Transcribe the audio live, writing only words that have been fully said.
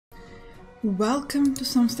Welcome to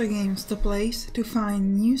Sampstra Games, the place to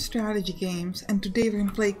find new strategy games, and today we're going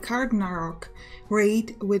to play Cardnarok,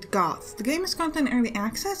 Raid with Gods. The game is currently in early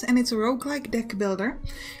access and it's a roguelike deck builder,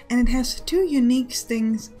 and it has two unique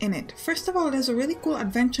things in it. First of all, it has a really cool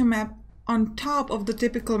adventure map on top of the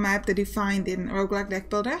typical map that you find in roguelike deck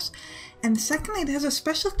builders, and secondly, it has a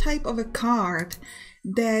special type of a card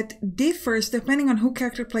that differs depending on who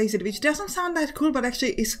character plays it, which doesn't sound that cool but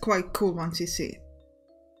actually is quite cool once you see it.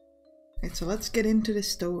 Right, so let's get into the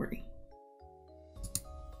story.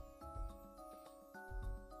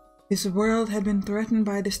 This world had been threatened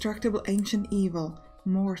by a destructible ancient evil,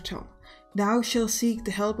 mortal. Thou shalt seek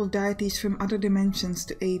the help of deities from other dimensions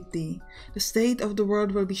to aid thee. The state of the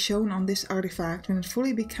world will be shown on this artifact. When it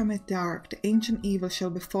fully becometh dark, the ancient evil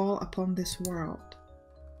shall befall upon this world.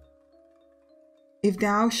 If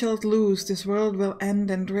thou shalt lose, this world will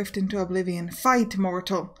end and drift into oblivion. Fight,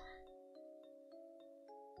 mortal!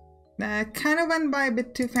 Kind of went by a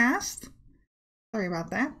bit too fast. Sorry about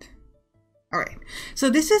that. Alright, so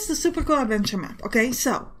this is the super cool adventure map. Okay,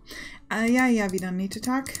 so, yeah, we don't need to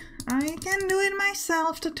talk. I can do it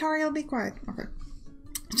myself. Tutorial, be quiet. Okay.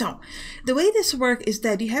 So, the way this works is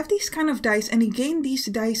that you have these kind of dice and you gain these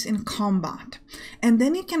dice in combat. And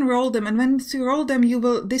then you can roll them, and when you roll them,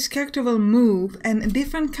 this character will move, and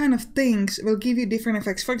different kind of things will give you different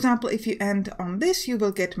effects. For example, if you end on this, you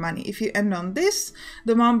will get money. If you end on this,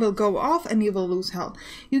 the bomb will go off and you will lose health.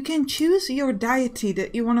 You can choose your deity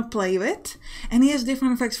that you want to play with, and he has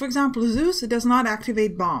different effects. For example, Zeus does not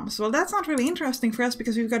activate bombs. Well, that's not really interesting for us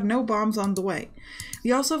because we've got no bombs on the way.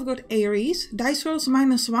 We also have got Ares, dice rolls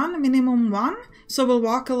 -1, minimum 1, so we'll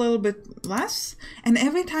walk a little bit less. And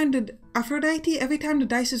every time the Aphrodite, every time the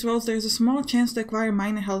dice is rolled, there's a small chance to acquire a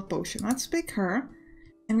minor health potion. Let's pick her.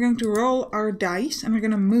 And we're going to roll our dice, and we're going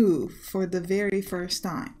to move for the very first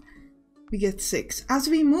time. We get 6. As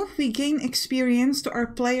we move, we gain experience to our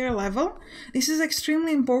player level. This is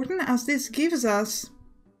extremely important as this gives us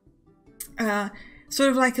sort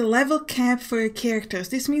of like a level cap for your characters.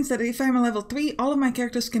 This means that if I'm a level 3, all of my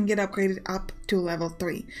characters can get upgraded up to level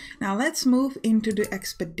 3. Now let's move into the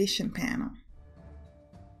expedition panel.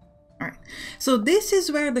 Alright, so this is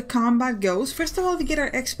where the combat goes. First of all, we get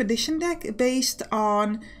our expedition deck based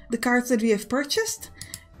on the cards that we have purchased.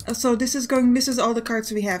 So this is all the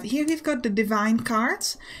cards we have. Here we've got the divine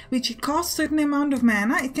cards, which cost a certain amount of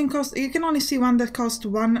mana. It can cost, you can only see one that costs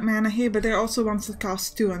 1 mana here, but there are also ones that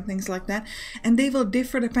cost 2 and things like that. And they will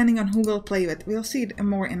differ depending on who we'll play with. We'll see it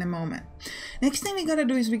more in a moment. Next thing we gotta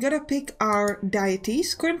do is we gotta pick our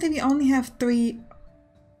deities. Currently we only have 3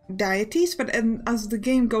 deities, but as the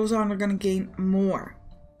game goes on, we're gonna gain more.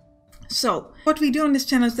 So, what we do on this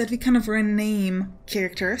channel is that we kind of rename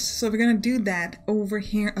characters, so we're gonna do that over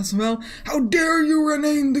here as well. How dare you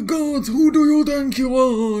rename the gods? Who do you think you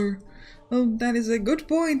are? Oh, that is a good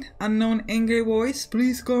point. Unknown angry voice,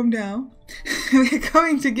 please calm down. We're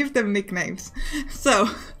going to give them nicknames. So,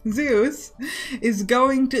 Zeus,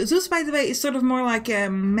 by the way, is sort of more like a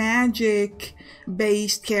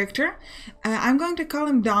magic-based character. I'm going to call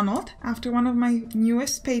him Donald, after one of my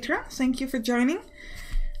newest patrons. Thank you for joining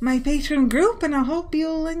my patron group, and I hope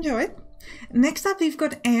you'll enjoy it. Next up, we've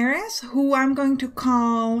got Ares, who I'm going to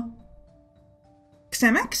call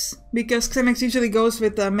Xemex, because Xemex usually goes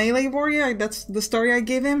with the melee warrior. That's the story I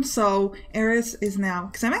gave him, so Ares is now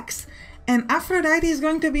Xemex. And Aphrodite is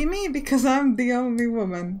going to be me, because I'm the only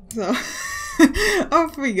woman. So,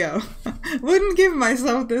 off we go. Wouldn't give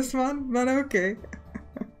myself this one, but okay.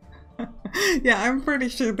 Yeah, I'm pretty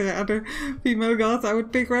sure there are other female gods I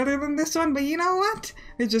would pick rather than this one, but you know what?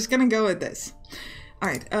 We're just gonna go with this.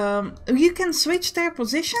 Alright, you can switch their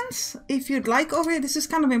positions if you'd like over here. This is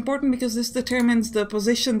kind of important because this determines the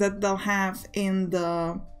position that they'll have in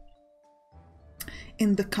the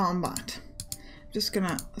combat. Just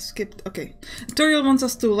gonna skip. Okay, tutorial wants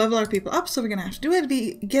us to level our people up, so we're gonna have to do it.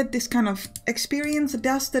 We get this kind of experience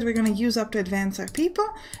dust that we're gonna use up to advance our people,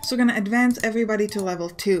 so we're gonna advance everybody to level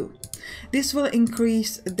 2. This will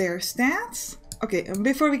increase their stats. Okay,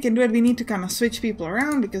 before we can do it, we need to kind of switch people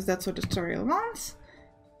around because that's what the tutorial wants.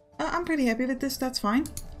 I'm pretty happy with this, that's fine.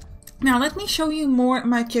 Now let me show you more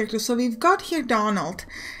my characters. So we've got here Donald.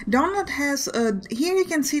 Donald has, here you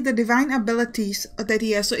can see the divine abilities that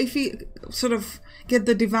he has. So if you sort of get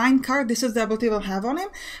the divine card, this is the ability we'll have on him.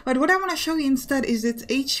 But what I want to show you instead is its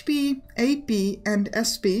HP, AP, and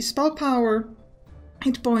SP, spell power,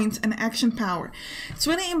 hit points, and action power. It's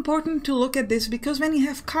really important to look at this because when you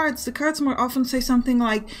have cards, the cards more often say something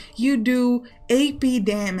like you do AP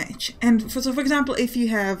damage. And so for example, if you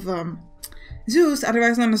have Zeus,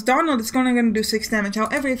 otherwise known as Donald, is only going to do 6 damage.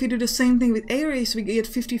 However, if you do the same thing with Ares, we get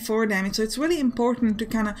 54 damage. So it's really important to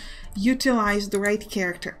kind of utilize the right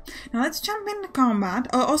character. Now let's jump into combat.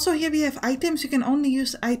 Also here we have items. You can only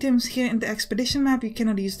use items here in the expedition map. You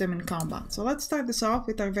cannot use them in combat. So let's start this off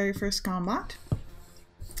with our very first combat.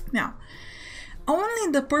 Now,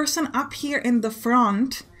 only the person up here in the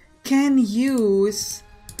front can use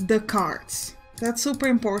the cards. That's super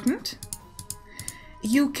important.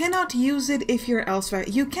 You cannot use it if you're elsewhere.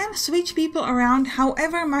 You can switch people around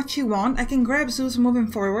however much you want. I can grab Zeus, move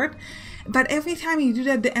him forward. But every time you do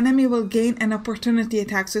that, the enemy will gain an opportunity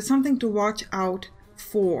attack. So it's something to watch out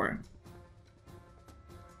for.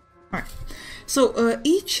 Alright. So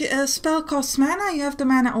each spell costs mana. You have the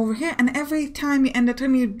mana over here. And every time you end the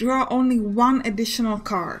turn, you draw only 1 additional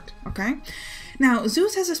card. Okay? Now,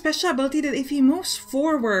 Zeus has a special ability that if he moves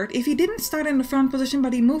forward, if he didn't start in the front position,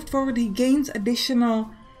 but he moved forward, he gains additional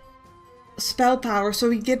spell power, so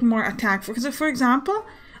we get more attack. For example,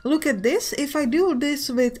 look at this. If I do this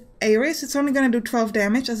with Ares, it's only going to do 12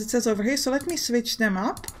 damage, as it says over here. So let me switch them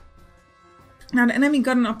up. Now, the enemy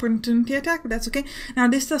got an opportunity attack, but that's okay. Now,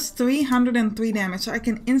 this does 303 damage, so I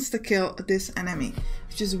can insta-kill this enemy,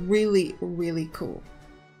 which is really, really cool.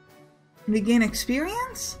 We gain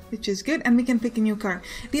experience, which is good, and we can pick a new card.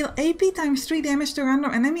 Deal AP times 3 damage to a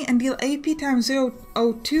random enemy and deal AP times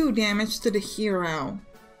 0.02 damage to the hero.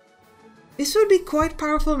 This would be quite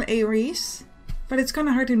powerful in Ares, but it's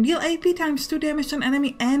gonna hurt him. Deal AP times 2 damage to an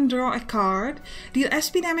enemy and draw a card. Deal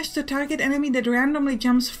SP damage to target enemy that randomly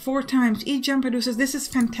jumps 4 times. Each jump produces... This is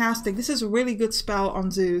fantastic. This is a really good spell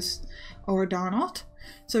on Zeus or Donald.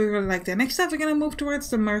 So we really like that. Next up, we're going to move towards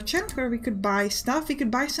the merchant, where we could buy stuff. We could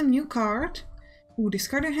buy some new card. Ooh,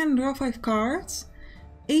 discard your hand, draw 5 cards.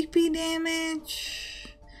 AP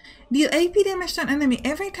damage. Deal AP damage to an enemy.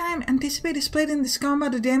 Every time Anticipate is played in this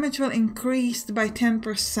combat, the damage will increase by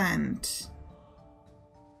 10%.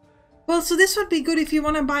 Well, so this would be good if you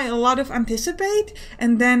want to buy a lot of Anticipate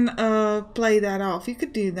and then play that off. You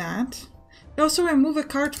could do that. We also remove a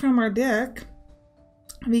card from our deck.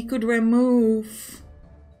 We could remove...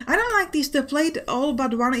 I don't like these. Deplete all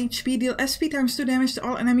but 1 HP, deal SP times 2 damage to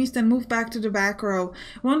all enemies, then move back to the back row.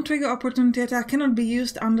 1 trigger opportunity attack cannot be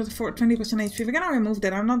used under 20% HP. We're gonna remove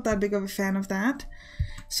that. I'm not that big of a fan of that.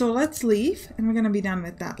 So let's leave, and we're gonna be done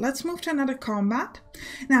with that. Let's move to another combat.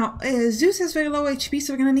 Now, Zeus has very low HP,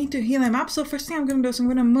 so we're gonna need to heal him up. So first thing I'm gonna do is I'm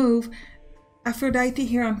gonna move Aphrodite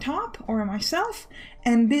here on top, or myself,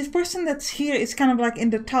 and this person that's here is kind of like in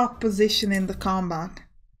the top position in the combat.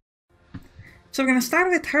 So we're going to start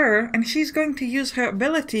with her, and she's going to use her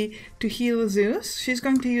ability to heal Zeus. She's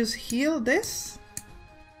going to use heal this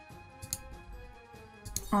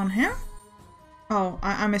on him. Oh,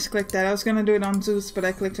 I misclicked that. I was going to do it on Zeus, but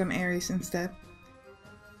I clicked on Ares instead.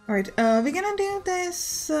 Alright, we're going to do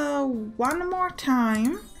this 1 more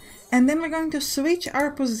time. And then we're going to switch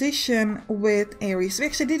our position with Ares. We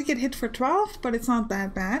actually did get hit for 12, but it's not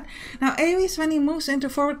that bad. Now Ares, when he moves into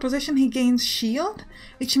forward position, he gains shield,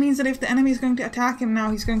 which means that if the enemy is going to attack him now,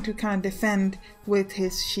 he's going to kind of defend with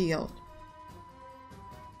his shield.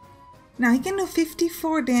 Now he can do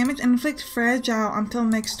 54 damage and inflict fragile until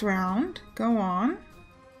next round. Go on.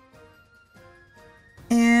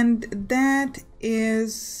 And that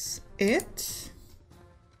is it.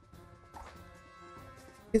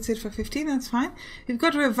 Gets hit for 15, that's fine. We've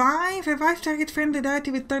got Revive. Revive target friendly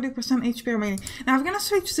deity with 30% HP remaining. Now I'm going to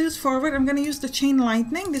switch Zeus forward. I'm going to use the Chain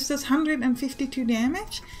Lightning. This does 152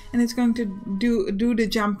 damage. And it's going to do the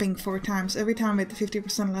jumping 4 times. Every time with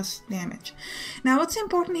 50% less damage. Now what's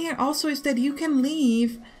important here also is that you can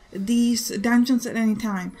leave these dungeons at any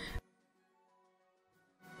time.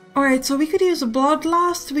 Alright, so we could use a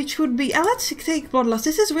Bloodlust, which would be... let's take Bloodlust.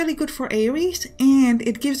 This is really good for Ares, and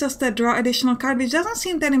it gives us that draw additional card, which doesn't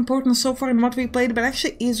seem that important so far in what we played, but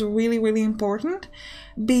actually is really, really important.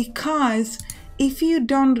 Because if you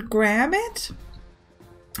don't grab it,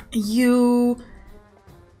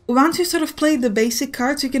 once you sort of play the basic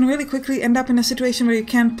cards, you can really quickly end up in a situation where you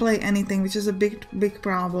can't play anything, which is a big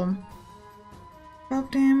problem.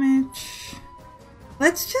 12 damage.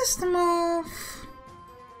 Let's just move...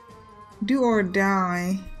 Do or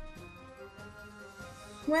die.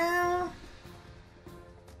 Well,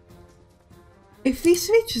 if we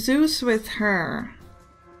switch Zeus with her,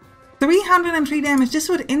 303 damage, this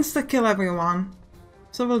would insta-kill everyone.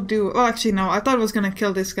 So we'll do... Well, actually, no. I thought it was going to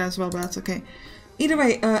kill this guy as well, but that's okay. Either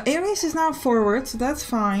way, Ares is now forward, so that's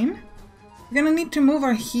fine. We're going to need to move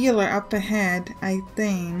our healer up ahead, I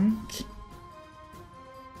think.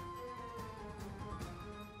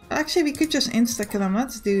 Actually, we could just insta-kill him.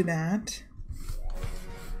 Let's do that.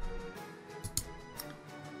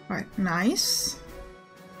 Alright, nice.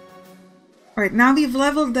 Alright, now we've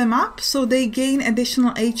leveled them up, so they gain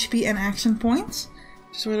additional HP and action points,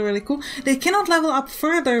 which is really, really cool. They cannot level up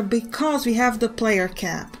further because we have the player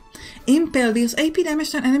cap. Impale deals AP damage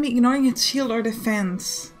to an enemy ignoring its shield or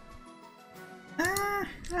defense. I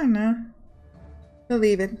don't know. We'll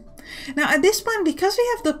leave it. Now at this point, because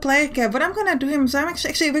we have the player cap, what I'm gonna do is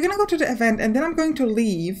actually we're gonna go to the event and then I'm going to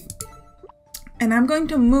leave. And I'm going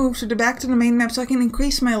to move to the back to the main map so I can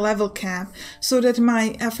increase my level cap so that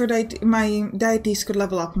my deities could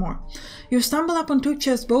level up more. You stumble upon 2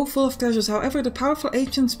 chests, both full of treasures. However, the powerful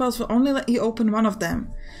ancient spells will only let you open one of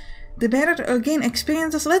them. The better gain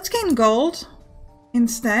experiences. Let's gain gold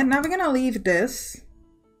instead. Now we're gonna leave this.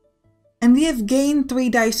 And we have gained 3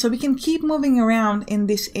 dice, so we can keep moving around in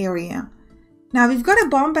this area. Now we've got a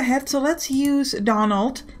bomb ahead, so let's use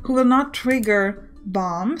Donald, who will not trigger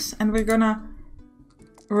bombs. And we're gonna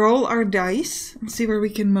roll our dice and see where we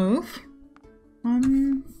can move.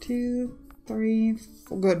 1, 2, 3,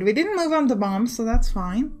 4. Good. We didn't move on the bombs, so that's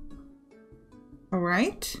fine.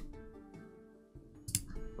 Alright.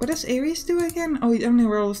 What does Ares do again? Oh, it only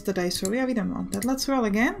rolls the dice roll. Yeah, we don't want that. Let's roll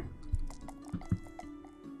again.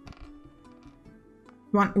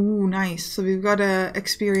 1. Ooh, nice. So we've got a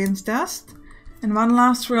experience dust. And 1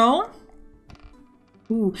 last roll.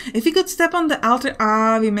 Ooh, if we could step on the altar...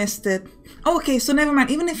 Ah, we missed it. Oh, okay, so never mind.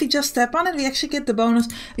 Even if we just step on it, we actually get the bonus.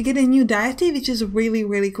 We get a new deity, which is really,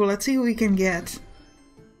 really cool. Let's see who we can get.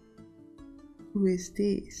 Who is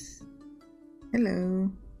this?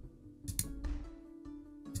 Hello.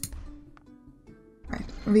 Right,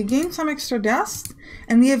 we gained some extra dust.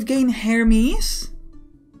 And we have gained Hermes.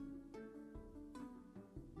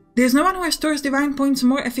 There's no one who restores divine points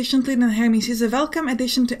more efficiently than Hermes. He's a welcome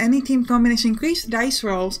addition to any team combination. Increased dice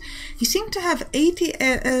rolls. He seemed to have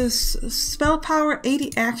 80 spell power,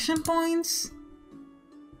 80 action points.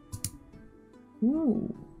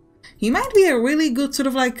 Ooh. He might be a really good sort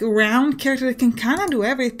of like round character that can kind of do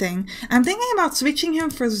everything. I'm thinking about switching him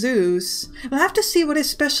for Zeus. We'll have to see what his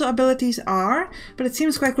special abilities are, but it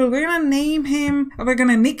seems quite cool. We're gonna name him, or we're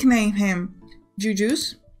gonna nickname him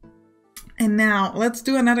Juju's. And now, let's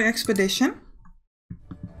do another expedition.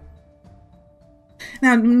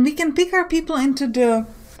 Now, we can pick our people into the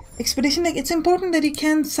expedition deck. It's important that you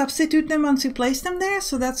can substitute them once you place them there,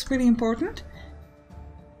 so that's pretty important.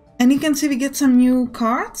 And you can see we get some new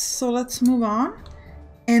cards, so let's move on.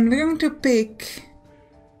 And we're going to pick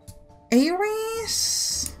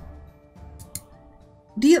Ares.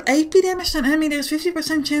 Deal AP damage to an enemy. There's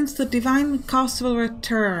 50% chance the divine cost will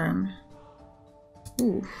return.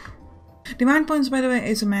 Ooh. Divine points, by the way,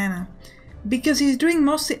 is a mana. Because he's doing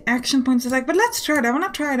mostly action points. It's like, but let's try it. I want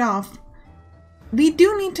to try it off. We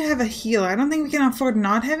do need to have a healer. I don't think we can afford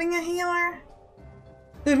not having a healer.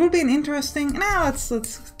 That would be an interesting... Now let's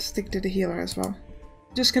stick to the healer as well.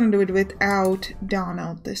 Just gonna do it without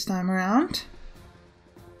Donald this time around.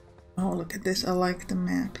 Oh, look at this. I like the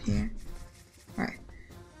map here. Alright.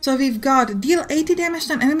 So we've got deal 80 damage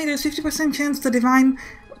to an enemy. There's 50% chance the divine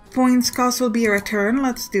points cost will be a return.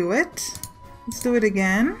 Let's do it. Let's do it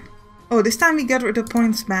again. Oh, this time we got the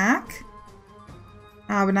points back.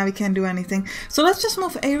 Ah, but now we can't do anything. So let's just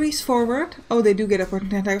move Ares forward. Oh, they do get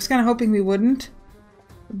opportunity attack. I was kind of hoping we wouldn't.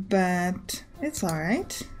 But it's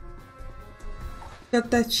alright.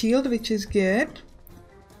 Got that shield, which is good.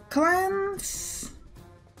 Cleanse.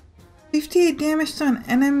 58 damage to an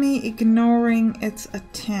enemy, ignoring its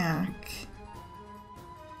attack.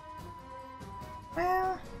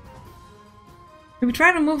 Well... Should we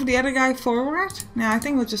try to move the other guy forward? No, I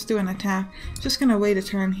think we'll just do an attack. Just gonna wait a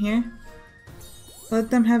turn here.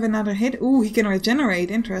 Let them have another hit. Ooh, he can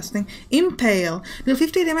regenerate. Interesting. Impale. Deal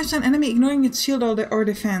 50 damage to an enemy, ignoring its shield or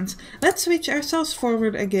defense. Let's switch ourselves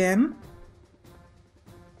forward again.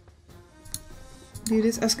 Do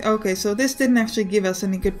this. Okay, so this didn't actually give us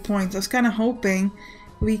any good points. I was kind of hoping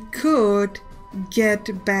we could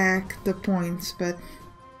get back the points, but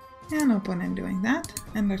yeah, no point in doing that.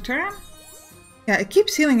 End the turn. Yeah, it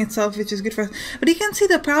keeps healing itself, which is good for us. But you can see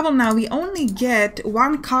the problem now. We only get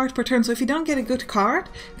 1 card per turn, so if you don't get a good card,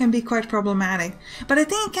 it can be quite problematic. But I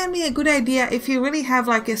think it can be a good idea if you really have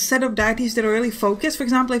like a set of deities that are really focused. For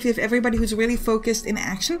example, if you have everybody who's really focused in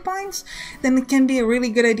action points, then it can be a really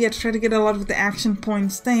good idea to try to get a lot of the action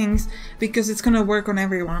points things, because it's going to work on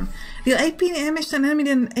everyone. Deal AP damage to an enemy,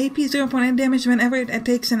 then AP 0.8 damage whenever it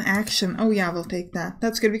takes an action. Oh yeah, we'll take that.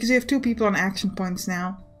 That's good, because you have 2 people on action points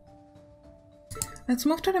now. Let's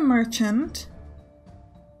move to the merchant.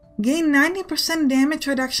 Gain 90% damage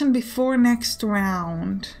reduction before next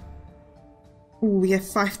round. Ooh, we have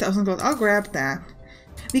 5,000 gold. I'll grab that.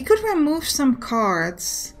 We could remove some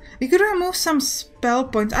cards. We could remove some spell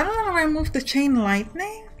points. I don't want to remove the chain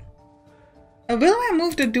lightning. Will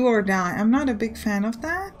remove the do or die. I'm not a big fan of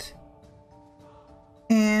that.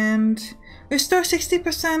 And restore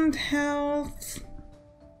 60% health.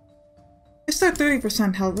 Restore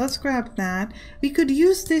 30% health. Let's grab that. We could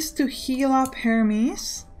use this to heal up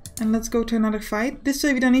Hermes. And let's go to another fight. This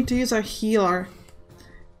way we don't need to use our healer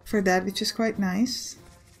for that, which is quite nice.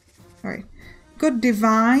 Alright. Got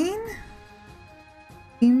Divine.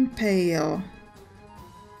 Impale.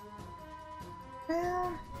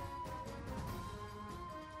 Well.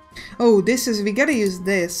 Oh, this is... we gotta use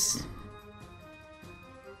this.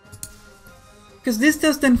 Because this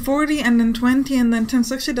does then 40 and then 20 and then 10.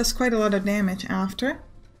 So actually does quite a lot of damage after.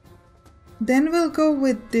 Then we'll go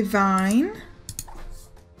with Divine.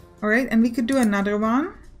 Alright, and we could do another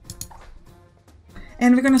one.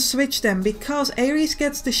 And we're gonna switch them because Ares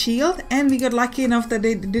gets the shield and we got lucky enough that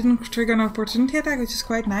they didn't trigger an opportunity attack, which is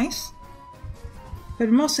quite nice. But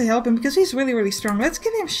we mostly help him because he's really, really strong. Let's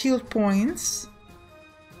give him shield points.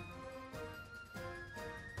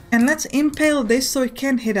 And let's impale this so it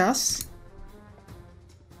can't hit us.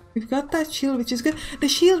 We've got that shield, which is good. The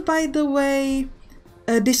shield, by the way,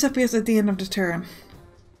 disappears at the end of the turn.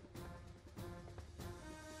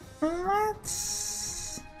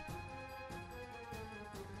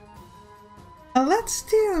 Let's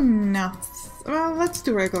do nuts. Well, let's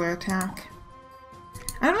do regular attack.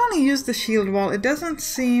 I don't want to use the shield wall. It doesn't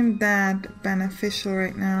seem that beneficial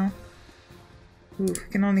right now. Ooh,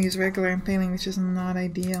 we can only use regular impaling, which is not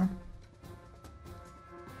ideal.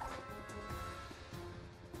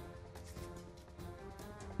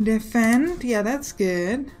 Defend, yeah, that's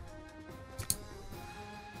good.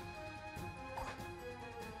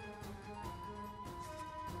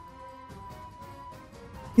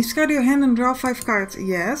 Discard your hand and draw 5 cards.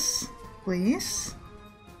 Yes, please.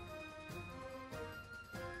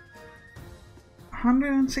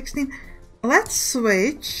 116. Let's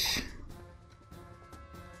switch.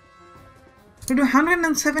 We'll do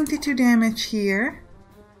 172 damage here.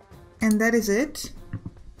 And that is it.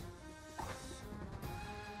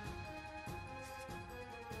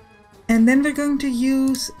 And then we're going to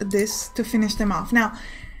use this to finish them off. Now,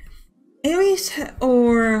 Ares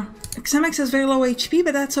or Xemix has very low HP,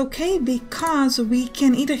 but that's okay because we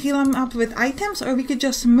can either heal him up with items or we could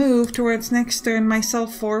just move towards next turn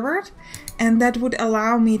myself forward, and that would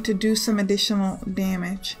allow me to do some additional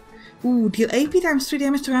damage. Ooh, deal AP times 3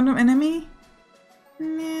 damage to random enemy?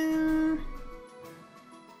 No.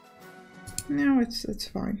 No, it's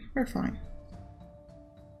fine. We're fine.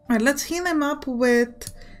 Alright, let's heal him up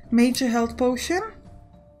with Major Health Potion.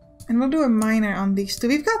 And we'll do a minor on these two.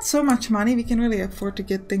 We've got so much money, we can really afford to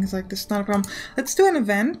get things like this, not a problem. Let's do an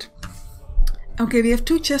event. Okay, we have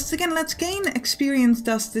 2 chests again. Let's gain experience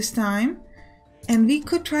dust this time. And we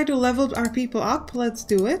could try to level our people up. Let's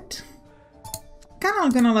do it. Kinda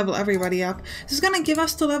gonna level everybody up. This is gonna give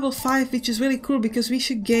us to level 5, which is really cool because we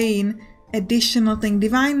should gain additional thing.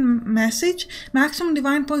 Divine Message. Maximum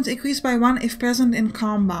divine points increased by 1 if present in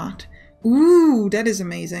combat. Ooh, that is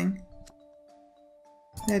amazing.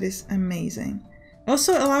 That is amazing.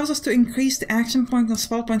 Also allows us to increase the action points and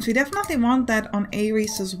spell points. We definitely want that on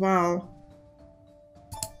Ares as well.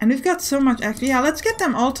 And we've got so much actually. Yeah, let's get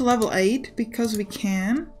them all to level 8 because we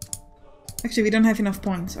can. Actually, we don't have enough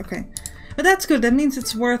points. Okay. But that's good. That means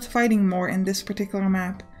it's worth fighting more in this particular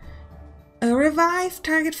map. Revive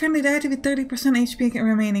target friendly deity with 30% HP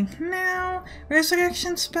remaining. Now,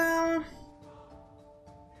 resurrection spell.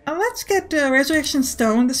 Let's get the Resurrection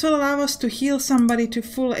Stone. This will allow us to heal somebody to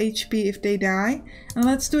full HP if they die. And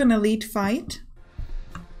let's do an elite fight.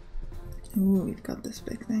 Ooh, we've got this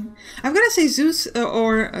big thing. I've got to say Zeus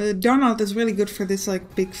or Donald is really good for this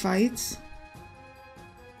like big fights.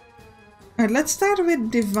 Alright, let's start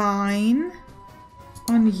with Divine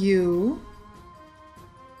on you.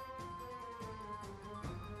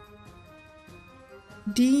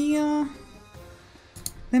 Deal.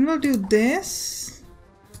 Then we'll do this.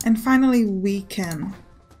 And finally weaken.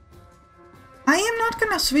 I am not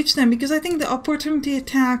gonna switch them because I think the opportunity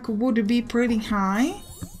attack would be pretty high.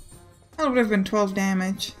 That would have been 12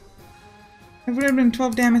 damage. It would have been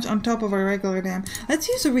 12 damage on top of our regular damage. Let's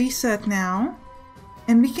use a reset now.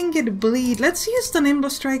 And we can get bleed. Let's use the Nimble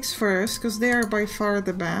Strikes first because they are by far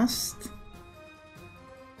the best.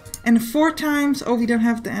 And 4 times. Oh, we don't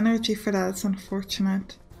have the energy for that. It's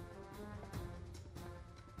unfortunate.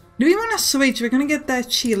 Do we want to switch? We're gonna get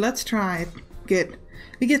that shield. Let's try it. Good.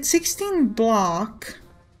 We get 16 block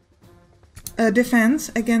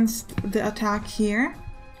defense against the attack here.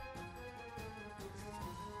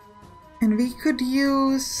 And we could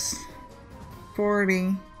use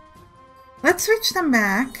 40. Let's switch them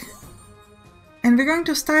back. And we're going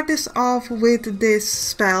to start this off with this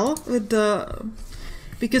spell,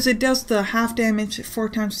 because it does the half damage 4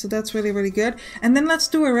 times, so that's really, really good. And then let's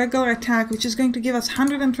do a regular attack, which is going to give us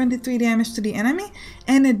 123 damage to the enemy,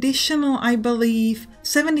 and additional, I believe,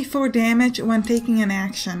 74 damage when taking an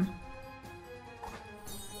action.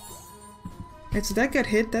 It's that good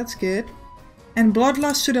hit, that's good. And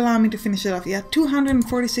Bloodlust should allow me to finish it off. Yeah,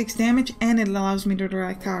 246 damage, and it allows me to draw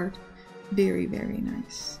a card. Very, very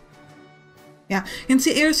nice. Yeah, you can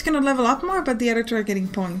see Air's gonna level up more, but the other two are getting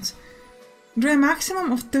points. Draw a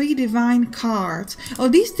maximum of 3 divine cards. Oh,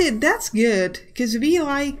 that's good, because we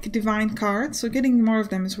like divine cards, so getting more of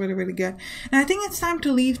them is really, really good. And I think it's time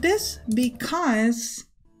to leave this, because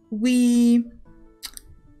we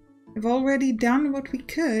have already done what we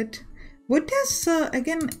could. What does,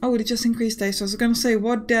 again, oh, it just increased dice, so I was gonna say,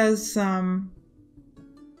 what does,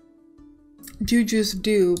 Juju's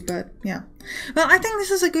do, but yeah. Well, I think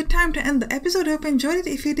this is a good time to end the episode. I hope you enjoyed it.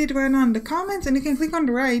 If you did, write on the comments, and you can click on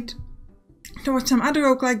the right to watch some other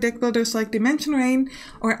roguelike deck builders like Dimension Rain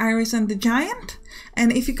or Iris and the Giant.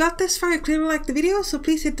 And if you got this far, you clearly liked the video, so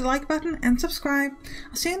please hit the like button and subscribe.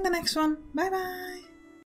 I'll see you in the next one. Bye bye!